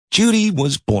Judy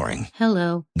was boring.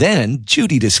 Hello. Then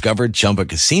Judy discovered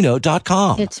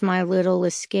ChumbaCasino.com. It's my little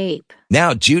escape.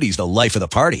 Now Judy's the life of the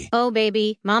party. Oh,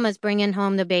 baby, mama's bringing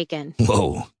home the bacon.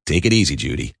 Whoa, take it easy,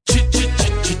 Judy.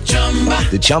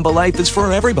 The Chumba life is for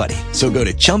everybody. So go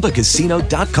to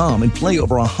ChumbaCasino.com and play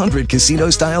over 100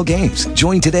 casino-style games.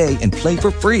 Join today and play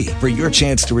for free for your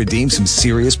chance to redeem some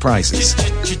serious prizes.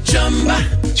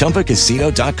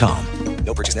 ChumbaCasino.com.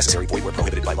 No purchase necessary. Void where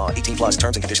prohibited by law. 18 plus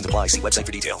terms and conditions apply. See website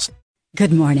for details.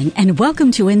 Good morning and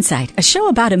welcome to Insight, a show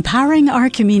about empowering our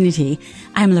community.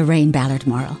 I'm Lorraine Ballard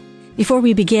Morrill. Before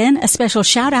we begin, a special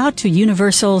shout out to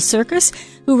Universal Circus,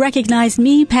 who recognized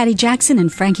me, Patty Jackson,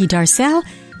 and Frankie Darcell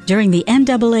during the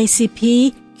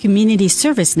NAACP Community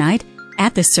Service Night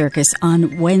at the Circus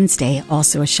on Wednesday.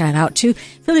 Also a shout out to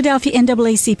Philadelphia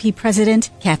NAACP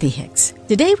President Kathy Hicks.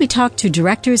 Today we talk to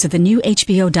directors of the new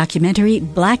HBO documentary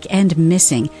Black and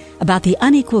Missing about the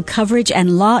unequal coverage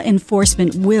and law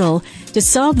enforcement will to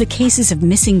solve the cases of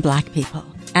missing Black people.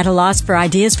 At a loss for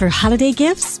ideas for holiday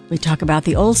gifts, we talk about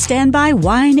the old standby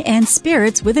wine and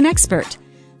spirits with an expert.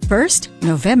 First,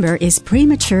 November is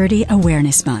Prematurity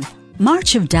Awareness Month.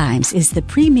 March of Dimes is the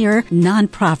premier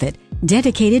nonprofit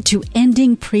dedicated to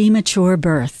ending premature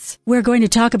births. We're going to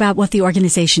talk about what the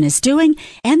organization is doing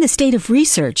and the state of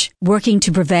research working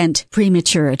to prevent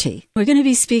prematurity. We're going to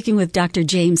be speaking with Dr.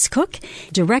 James Cook,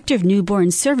 Director of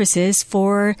Newborn Services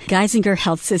for Geisinger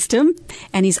Health System,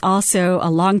 and he's also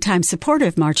a longtime supporter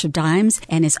of March of Dimes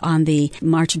and is on the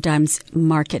March of Dimes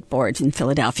Market Board in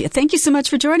Philadelphia. Thank you so much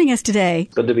for joining us today.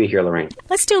 Good to be here, Lorraine.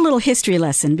 Let's do a little history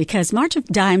lesson because March of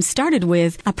Dimes started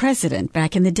with a president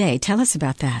back in the day. Tell us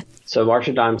about that. So March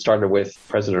of Dimes started with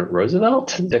President Roosevelt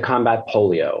to combat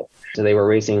polio. So they were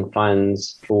raising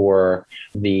funds for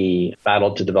the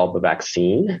battle to develop a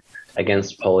vaccine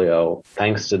against polio.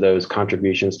 Thanks to those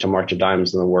contributions to March of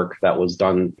Dimes and the work that was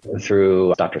done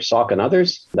through Dr. Salk and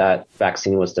others, that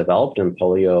vaccine was developed and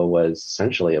polio was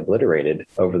essentially obliterated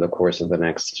over the course of the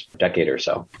next decade or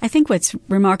so. I think what's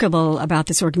remarkable about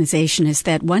this organization is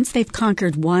that once they've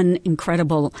conquered one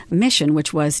incredible mission,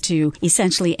 which was to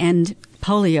essentially end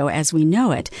polio as we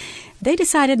know it, they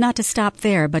decided not to stop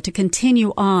there, but to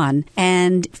continue on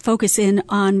and focus in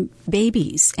on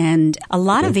babies. And a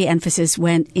lot of the emphasis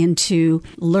went into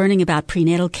learning about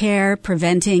prenatal care,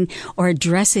 preventing or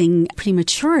addressing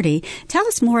prematurity. Tell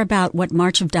us more about what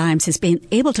March of Dimes has been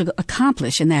able to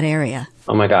accomplish in that area.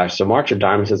 Oh my gosh. So March of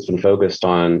Dimes has been focused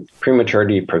on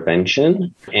prematurity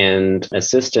prevention and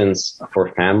assistance for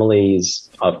families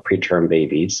of preterm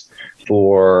babies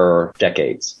for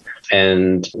decades.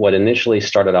 And what initially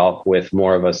started off with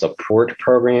more of a support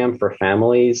program for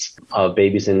families of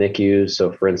babies in NICUs.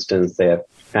 So for instance, they have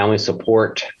family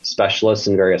support specialists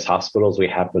in various hospitals.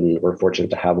 We're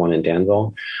fortunate to have one in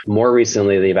Danville. More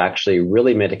recently, they've actually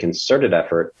really made a concerted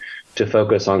effort to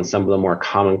focus on some of the more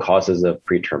common causes of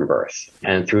preterm birth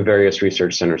and through various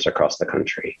research centers across the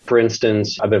country. For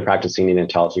instance, I've been practicing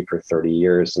neonatology for 30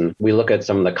 years, and we look at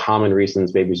some of the common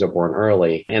reasons babies are born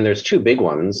early. And there's two big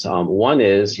ones. One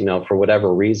is, for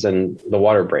whatever reason, the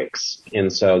water breaks.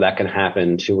 And so that can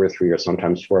happen 2 or 3 or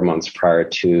sometimes 4 months prior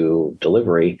to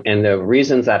delivery. And the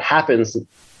reasons that happens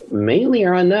mainly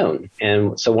are unknown.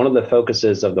 And so one of the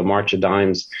focuses of the March of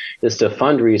Dimes is to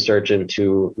fund research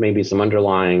into maybe some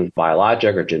underlying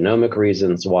biologic or genomic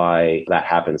reasons why that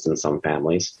happens in some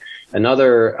families.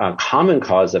 Another common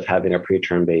cause of having a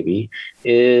preterm baby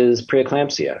is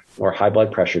preeclampsia or high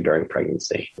blood pressure during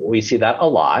pregnancy. We see that a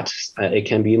lot. It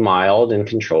can be mild and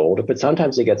controlled, but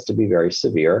sometimes it gets to be very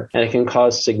severe and it can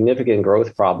cause significant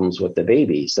growth problems with the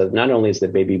baby. So not only is the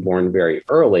baby born very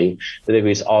early, the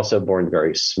baby is also born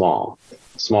very small,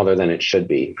 smaller than it should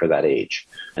be for that age.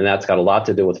 And that's got a lot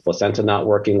to do with placenta not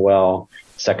working well,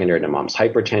 secondary to mom's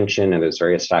hypertension, and there's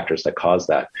various factors that cause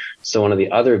that. So one of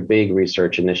the other big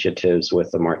research initiatives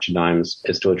with the March of Dimes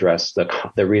is to address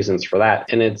the reasons for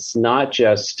that. And it may not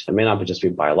just be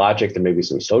biologic. There may be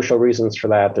some social reasons for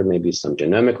that. There may be some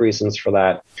genomic reasons for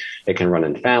that. It can run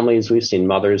in families. We've seen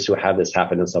mothers who have this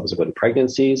happen in subsequent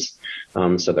pregnancies.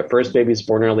 So their first baby's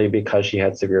born early because she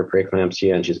had severe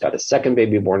preeclampsia, and she's got a second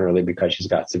baby born early because she's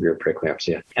got severe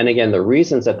preeclampsia. And again, the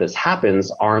reasons that this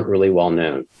happens aren't really well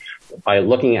known. By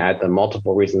looking at the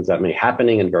multiple reasons that may be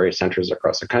happening in various centers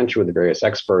across the country with the various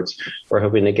experts, we're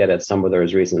hoping to get at some of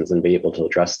those reasons and be able to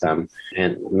address them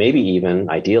and maybe even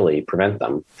ideally prevent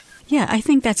them. Yeah, I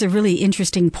think that's a really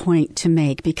interesting point to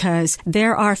make because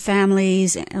there are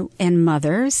families and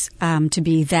mothers to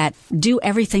be that do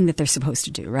everything that they're supposed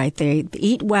to do, right? They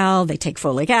eat well, they take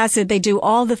folic acid, they do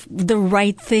all the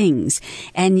right things,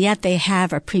 and yet they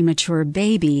have a premature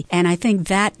baby. And I think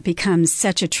that becomes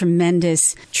such a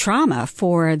tremendous trauma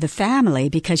for the family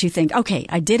because you think, okay,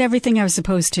 I did everything I was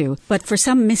supposed to, but for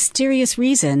some mysterious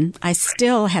reason, I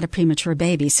still had a premature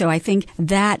baby. So I think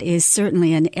that is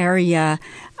certainly an area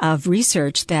of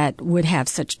research that would have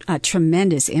such a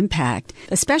tremendous impact,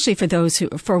 especially for those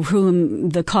for whom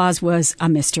the cause was a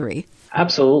mystery.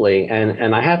 Absolutely.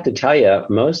 And I have to tell you,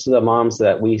 most of the moms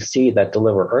that we see that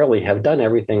deliver early have done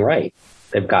everything right.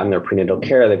 They've gotten their prenatal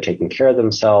care. They've taken care of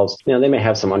themselves. You know, they may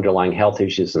have some underlying health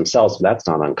issues themselves, but that's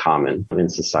not uncommon in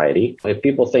society. If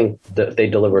people think that they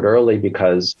delivered early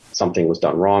because something was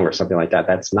done wrong or something like that,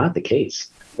 that's not the case.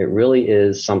 It really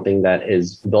is something that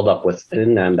is built up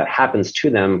within them that happens to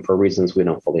them for reasons we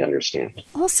don't fully understand.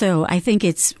 Also, I think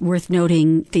it's worth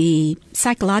noting the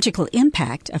psychological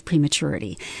impact of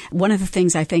prematurity. One of the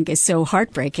things I think is so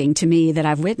heartbreaking to me that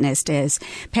I've witnessed is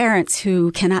parents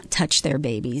who cannot touch their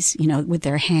babies, with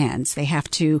their hands. They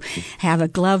have to have a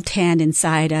gloved hand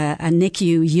inside a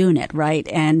NICU unit, right?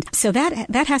 And so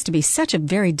that has to be such a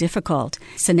very difficult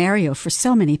scenario for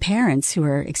so many parents who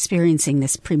are experiencing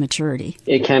this prematurity.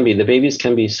 It can be. The babies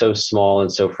can be so small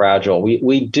and so fragile.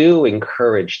 We do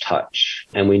encourage touch,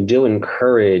 and we do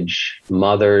encourage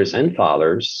mothers and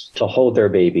fathers to hold their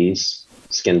babies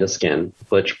skin to skin,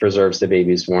 which preserves the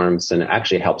baby's warmth and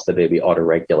actually helps the baby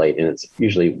autoregulate, and it's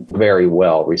usually very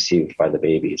well received by the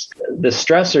babies. The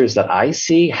stressors that I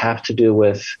see have to do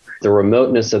with the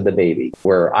remoteness of the baby.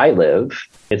 Where I live,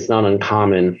 it's not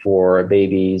uncommon for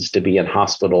babies to be in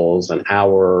hospitals an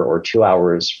hour or 2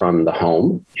 hours from the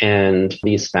home, and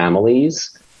these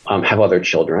families have other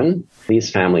children.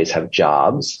 These families have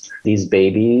jobs. These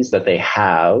babies that they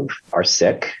have are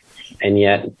sick, and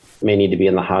yet may need to be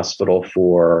in the hospital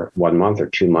for 1 month or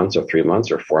 2 months or 3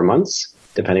 months or 4 months,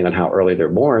 depending on how early they're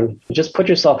born. Just put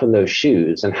yourself in those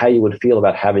shoes and how you would feel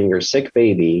about having your sick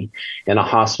baby in a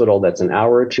hospital that's an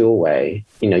hour or two away.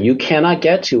 You cannot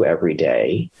get to every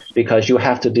day because you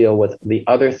have to deal with the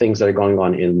other things that are going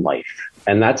on in life.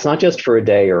 And that's not just for a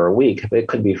day or a week. It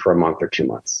could be for a month or 2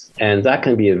 months. And that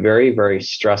can be a very, very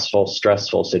stressful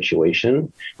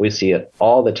situation. We see it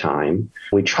all the time.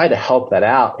 We try to help that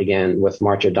out, again, with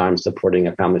March of Dimes supporting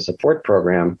a family support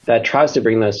program that tries to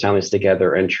bring those families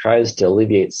together and tries to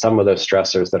alleviate some of those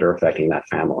stressors that are affecting that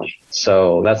family.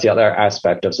 So that's the other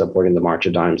aspect of supporting the March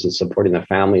of Dimes, is supporting the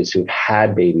families who've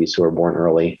had babies who are born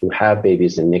early, who have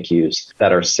babies in NICUs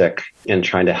that are sick, and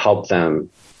trying to help them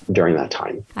during that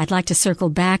time. I'd like to circle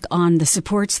back on the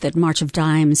supports that March of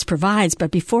Dimes provides,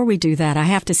 but before we do that, I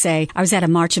have to say I was at a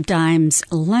March of Dimes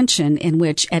luncheon in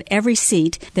which at every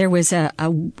seat there was a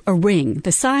ring,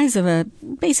 the size of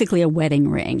basically a wedding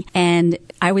ring. And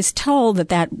I was told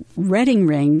that wedding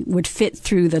ring would fit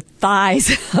through the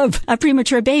thighs of a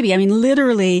premature baby. I mean,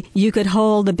 literally, you could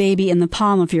hold the baby in the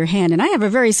palm of your hand. And I have a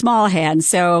very small hand,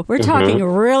 so we're talking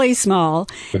really small.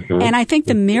 And I think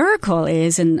the miracle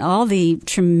is, and all the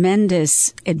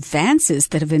tremendous advances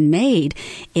that have been made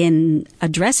in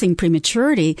addressing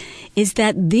prematurity, is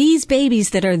that these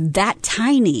babies that are that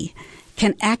tiny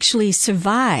can actually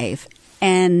survive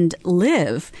and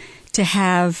live to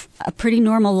have a pretty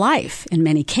normal life in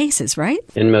many cases, right?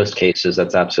 In most cases,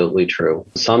 that's absolutely true.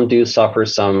 Some do suffer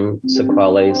some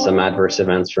sequelae, some adverse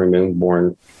events from being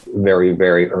born very,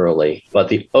 very early. But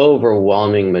the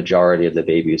overwhelming majority of the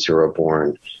babies who are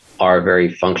born are very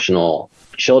functional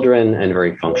children and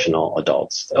very functional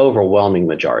adults. The overwhelming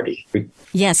majority.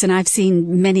 Yes, and I've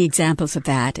seen many examples of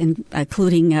that,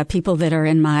 including people that are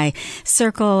in my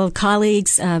circle.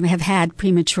 Colleagues have had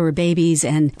premature babies,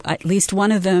 and at least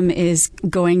one of them is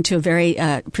going to a very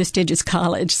prestigious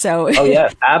college. So, oh, yeah,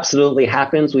 absolutely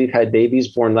happens. We've had babies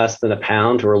born less than a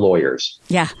pound who are lawyers.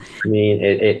 Yeah. I mean,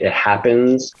 it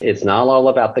happens. It's not all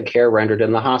about the care rendered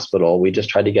in the hospital. We just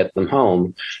try to get them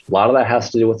home. A lot of that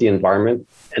has to do with the environment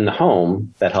in the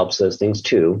home that helps those things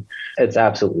too. It's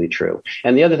absolutely true.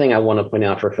 And the other thing I want to point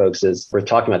out for folks is we're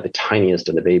talking about the tiniest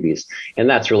of the babies, and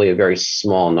that's really a very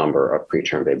small number of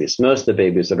preterm babies. Most of the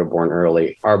babies that are born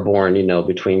early are born,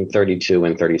 between 32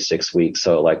 and 36 weeks,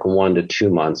 so like 1 to 2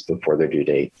 months before their due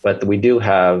date. But we do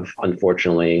have,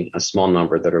 unfortunately, a small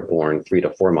number that are born 3 to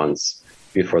 4 months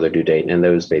before their due date. And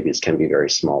those babies can be very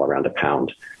small, around 1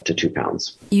 pound to 2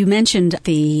 pounds. You mentioned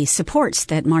the supports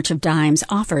that March of Dimes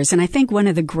offers. And I think one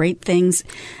of the great things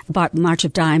about March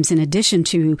of Dimes, in addition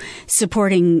to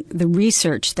supporting the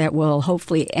research that will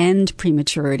hopefully end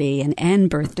prematurity and end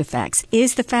birth defects,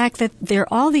 is the fact that there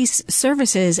are all these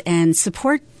services and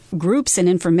support groups and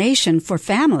information for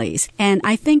families. And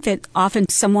I think that often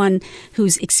someone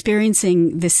who's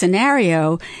experiencing this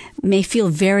scenario may feel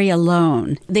very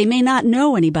alone. They may not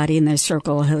know anybody in their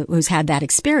circle who's had that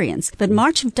experience. But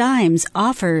March of Dimes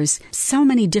offers so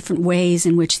many different ways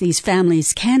in which these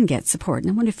families can get support.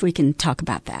 And I wonder if we can talk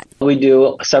about that. We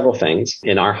do several things.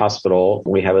 In our hospital,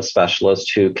 we have a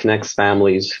specialist who connects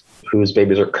families whose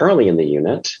babies are currently in the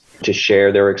unit to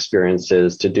share their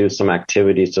experiences, to do some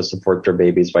activities to support their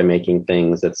babies by making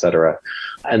things, etc.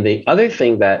 And the other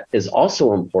thing that is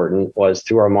also important was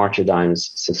through our March of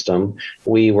Dimes system,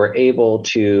 we were able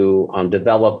to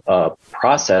develop a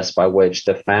process by which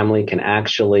the family can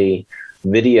actually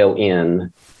video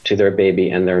in to their baby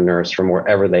and their nurse from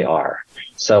wherever they are.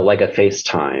 So like a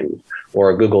FaceTime or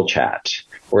a Google Chat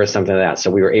or something like that.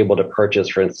 So we were able to purchase,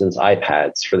 for instance,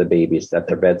 iPads for the babies at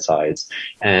their bedsides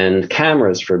and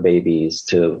cameras for babies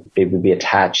to be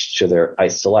attached to their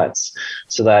isolettes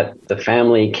so that the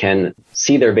family can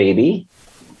see their baby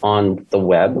on the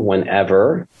web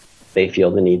whenever they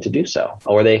feel the need to do so.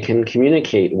 Or they can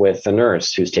communicate with the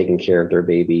nurse who's taking care of their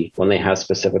baby when they have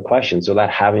specific questions without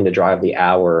having to drive the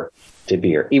hour to be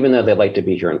here, even though they'd like to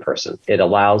be here in person. It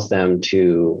allows them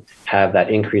to have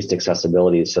that increased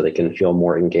accessibility so they can feel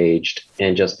more engaged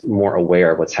and just more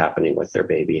aware of what's happening with their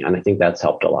baby. And I think that's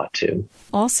helped a lot too.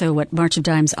 Also, what March of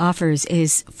Dimes offers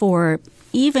is for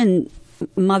even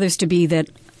mothers-to-be that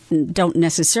don't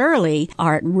necessarily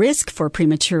are at risk for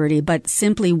prematurity, but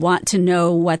simply want to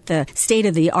know what the state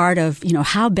of the art of,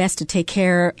 how best to take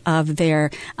care of their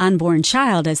unborn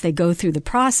child as they go through the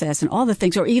process and all the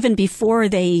things, or even before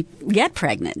they get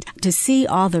pregnant, to see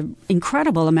all the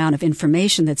incredible amount of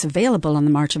information that's available on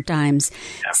the March of Dimes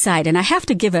site. And I have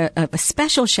to give a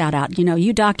special shout out.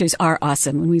 You doctors are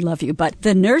awesome and we love you, but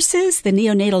the nurses, the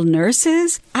neonatal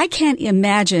nurses, I can't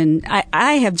imagine.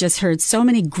 I have just heard so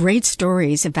many great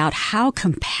stories about how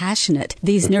compassionate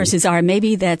these nurses are.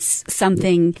 Maybe that's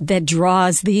something that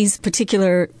draws these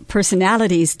particular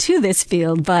personalities to this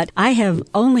field, but I have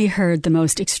only heard the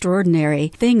most extraordinary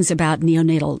things about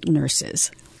neonatal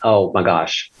nurses. Oh my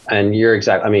gosh. And you're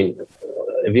exact.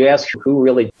 If you ask who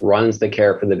really runs the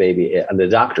care for the baby, the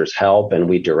doctors help and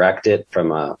we direct it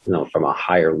from a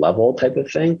higher level type of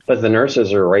thing. But the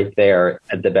nurses are right there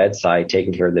at the bedside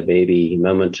taking care of the baby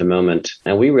moment to moment.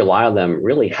 And we rely on them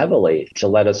really heavily to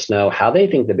let us know how they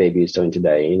think the baby is doing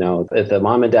today. If the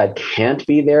mom and dad can't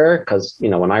be there, because,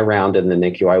 when I rounded in the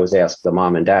NICU, I always ask the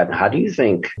mom and dad, how do you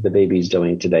think the baby's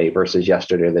doing today versus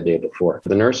yesterday or the day before?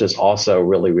 The nurses also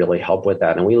really, really help with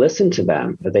that. And we listen to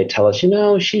them. But they tell us,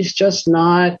 she's just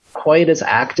not quite as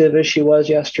active as she was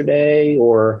yesterday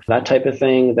or that type of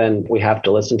thing, then we have to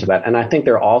listen to that. And I think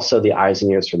they're also the eyes and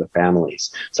ears for the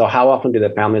families. So how often do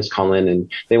the families call in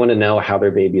and they want to know how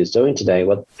their baby is doing today?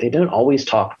 Well, they don't always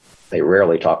talk. They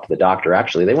rarely talk to the doctor.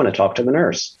 Actually, they want to talk to the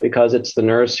nurse because it's the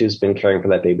nurse who's been caring for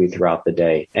that baby throughout the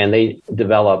day. And they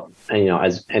develop,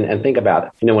 and think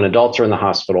about it. When adults are in the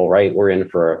hospital, right, we're in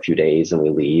for a few days and we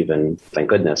leave and thank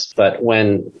goodness. But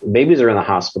when babies are in the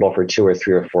hospital for 2 or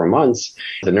 3 or 4 months,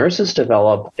 the nurses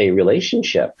develop a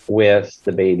relationship with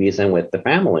the babies and with the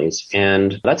families.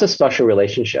 And that's a special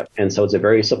relationship. And so it's a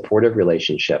very supportive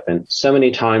relationship. And so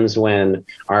many times when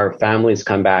our families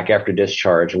come back after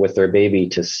discharge with their baby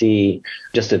to see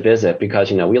just a visit,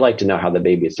 because, we like to know how the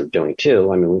babies are doing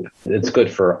too. It's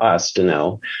good for us to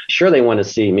know. Sure, they want to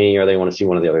see me or they want to see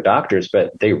one of the other doctors,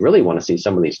 but they really want to see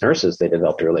some of these nurses they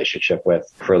developed a relationship with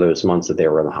for those months that they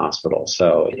were in the hospital.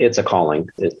 So it's a calling,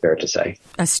 it's fair to say.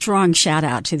 A strong shout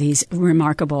out to these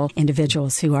remarkable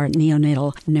individuals who are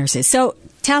neonatal nurses. So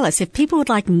tell us, if people would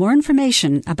like more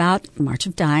information about March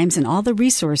of Dimes and all the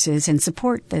resources and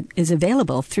support that is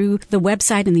available through the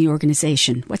website and the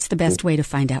organization, what's the best way to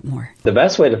find out more? The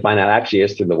best way to find out actually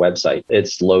is through the website.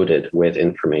 It's loaded with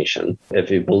information.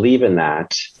 If you believe in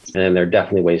that, and there are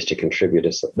definitely ways to contribute,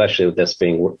 especially with this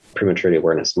being Prematurity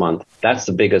Awareness Month. That's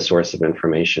the biggest source of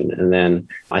information. And then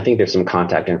I think there's some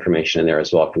contact information in there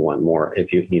as well if you want more,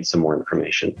 if you need some more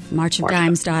information.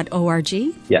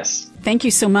 Marchofdimes.org? Yes. Thank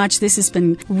you so much. This has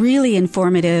been really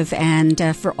informative. And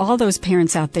for all those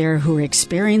parents out there who are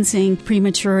experiencing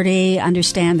prematurity,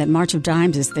 understand that March of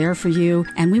Dimes is there for you.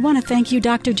 And we want to thank you,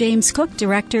 Dr. James Cook,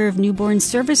 Director of Newborn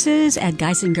Services at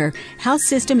Geisinger Health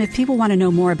System. If people want to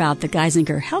know more about the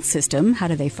Geisinger Health System, how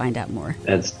do they find out more?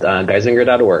 It's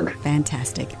geisinger.org.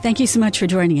 Fantastic. Thank you so much for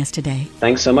joining us today.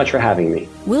 Thanks so much for having me.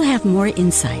 We'll have more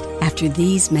insight after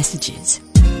these messages.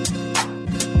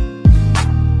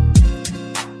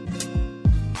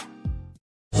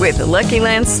 With the Lucky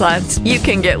Land Slots, you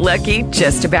can get lucky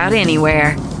just about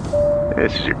anywhere.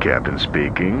 This is your captain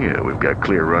speaking. We've got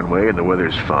clear runway and the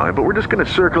weather's fine, but we're just going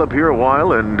to circle up here a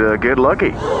while and get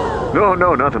lucky.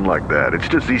 No, nothing like that. It's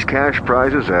just these cash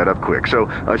prizes add up quick. So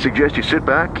I suggest you sit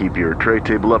back, keep your tray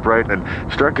table upright, and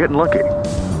start getting lucky.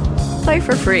 Play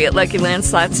for free at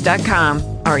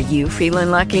LuckyLandSlots.com. Are you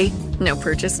feeling lucky? No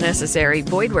purchase necessary.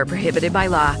 Void where prohibited by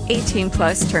law.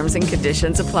 18+ terms and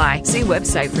conditions apply. See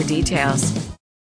website for details.